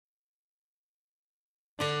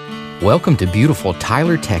Welcome to beautiful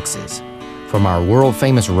Tyler, Texas. From our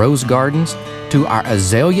world-famous rose gardens to our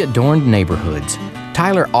azalea-adorned neighborhoods,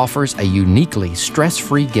 Tyler offers a uniquely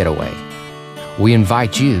stress-free getaway. We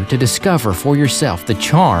invite you to discover for yourself the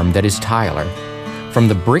charm that is Tyler. From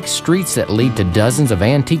the brick streets that lead to dozens of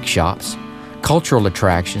antique shops, cultural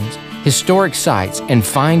attractions, historic sites, and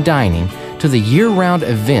fine dining, to the year-round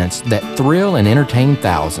events that thrill and entertain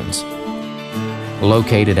thousands.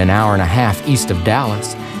 Located an hour and a half east of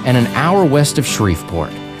Dallas and an hour west of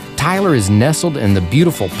Shreveport, Tyler is nestled in the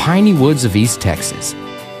beautiful piney woods of East Texas.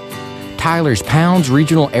 Tyler's Pounds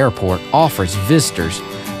Regional Airport offers visitors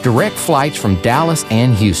direct flights from Dallas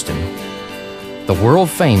and Houston. The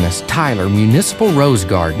world-famous Tyler Municipal Rose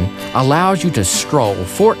Garden allows you to stroll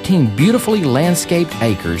 14 beautifully landscaped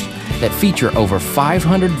acres that feature over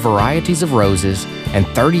 500 varieties of roses and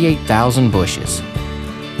 38,000 bushes.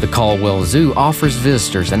 The Caldwell Zoo offers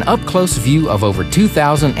visitors an up-close view of over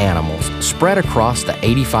 2,000 animals spread across the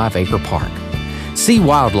 85-acre park. See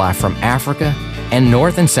wildlife from Africa and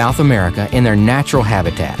North and South America in their natural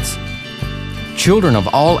habitats. Children of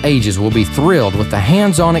all ages will be thrilled with the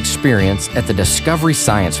hands-on experience at the Discovery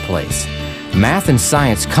Science Place. Math and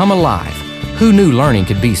science come alive. Who knew learning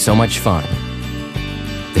could be so much fun?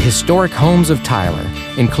 The historic homes of Tyler,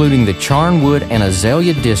 including the Charnwood and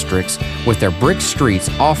Azalea districts with their brick streets,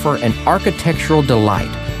 offer an architectural delight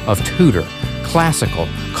of Tudor, classical,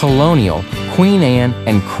 colonial, Queen Anne,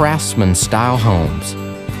 and Craftsman-style homes.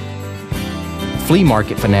 Flea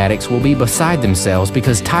market fanatics will be beside themselves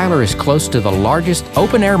because Tyler is close to the largest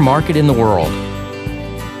open-air market in the world.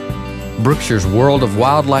 Brookshire's World of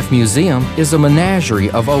Wildlife Museum is a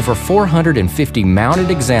menagerie of over 450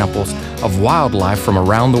 mounted examples of wildlife from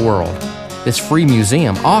around the world. This free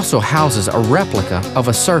museum also houses a replica of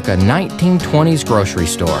a circa 1920s grocery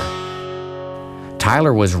store.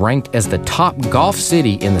 Tyler was ranked as the top golf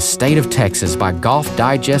city in the state of Texas by Golf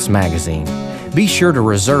Digest magazine. Be sure to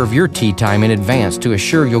reserve your tee time in advance to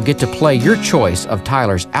assure you'll get to play your choice of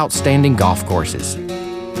Tyler's outstanding golf courses.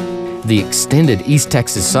 The extended East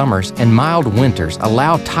Texas summers and mild winters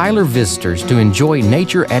allow Tyler visitors to enjoy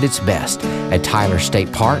nature at its best at Tyler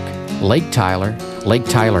State Park, Lake Tyler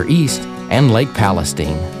East, and Lake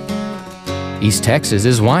Palestine. East Texas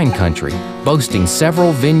is wine country, boasting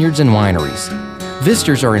several vineyards and wineries.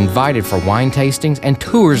 Visitors are invited for wine tastings and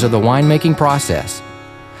tours of the winemaking process.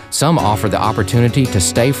 Some offer the opportunity to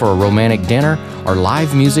stay for a romantic dinner or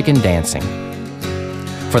live music and dancing.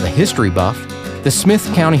 For the history buff, the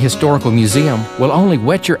Smith County Historical Museum will only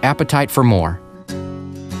whet your appetite for more.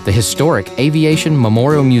 The historic Aviation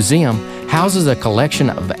Memorial Museum houses a collection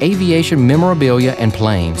of aviation memorabilia and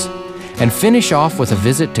planes. And finish off with a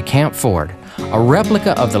visit to Camp Ford, a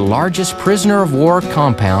replica of the largest prisoner of war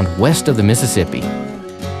compound west of the Mississippi.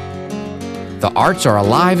 The arts are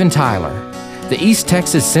alive in Tyler. The East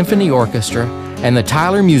Texas Symphony Orchestra and the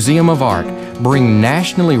Tyler Museum of Art bring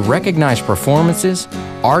nationally recognized performances,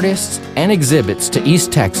 artists, and exhibits to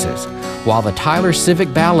East Texas, while the Tyler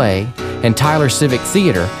Civic Ballet and Tyler Civic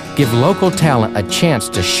Theater give local talent a chance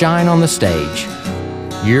to shine on the stage.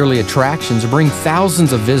 Yearly attractions bring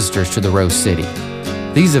thousands of visitors to the Rose City.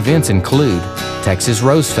 These events include Texas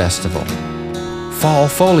Rose Festival, Fall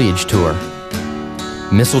Foliage Tour,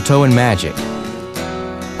 Mistletoe and Magic,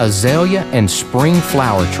 Azalea and Spring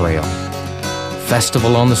Flower Trail,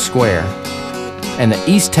 Festival on the Square, and the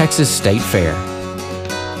East Texas State Fair.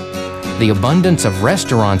 The abundance of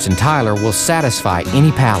restaurants in Tyler will satisfy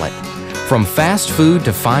any palate. From fast food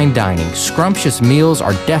to fine dining, scrumptious meals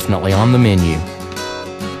are definitely on the menu.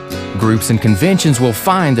 Groups and conventions will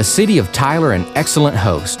find the city of Tyler an excellent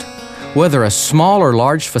host. Whether a small or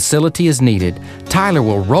large facility is needed, Tyler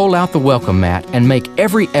will roll out the welcome mat and make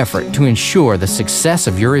every effort to ensure the success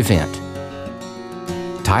of your event.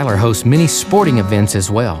 Tyler hosts many sporting events as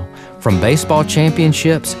well, from baseball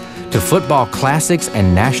championships to football classics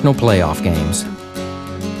and national playoff games.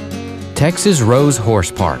 Texas Rose Horse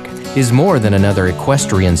Park is more than another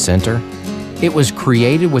equestrian center. It was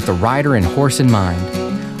created with the rider and horse in mind.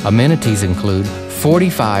 Amenities include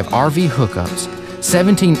 45 RV hookups,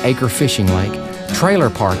 17-acre fishing lake, trailer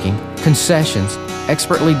parking, concessions,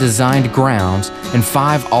 expertly designed grounds, and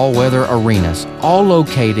 5 all-weather arenas, all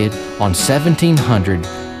located on 1,700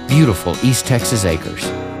 beautiful East Texas acres.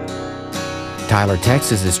 Tyler,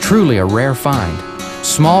 Texas is truly a rare find.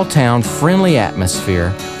 Small-town, friendly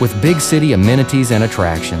atmosphere with big city amenities and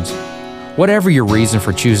attractions. Whatever your reason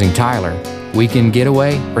for choosing Tyler, weekend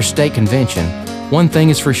getaway or state convention, one thing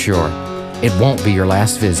is for sure, it won't be your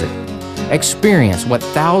last visit. Experience what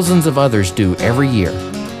thousands of others do every year,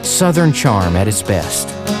 Southern charm at its best.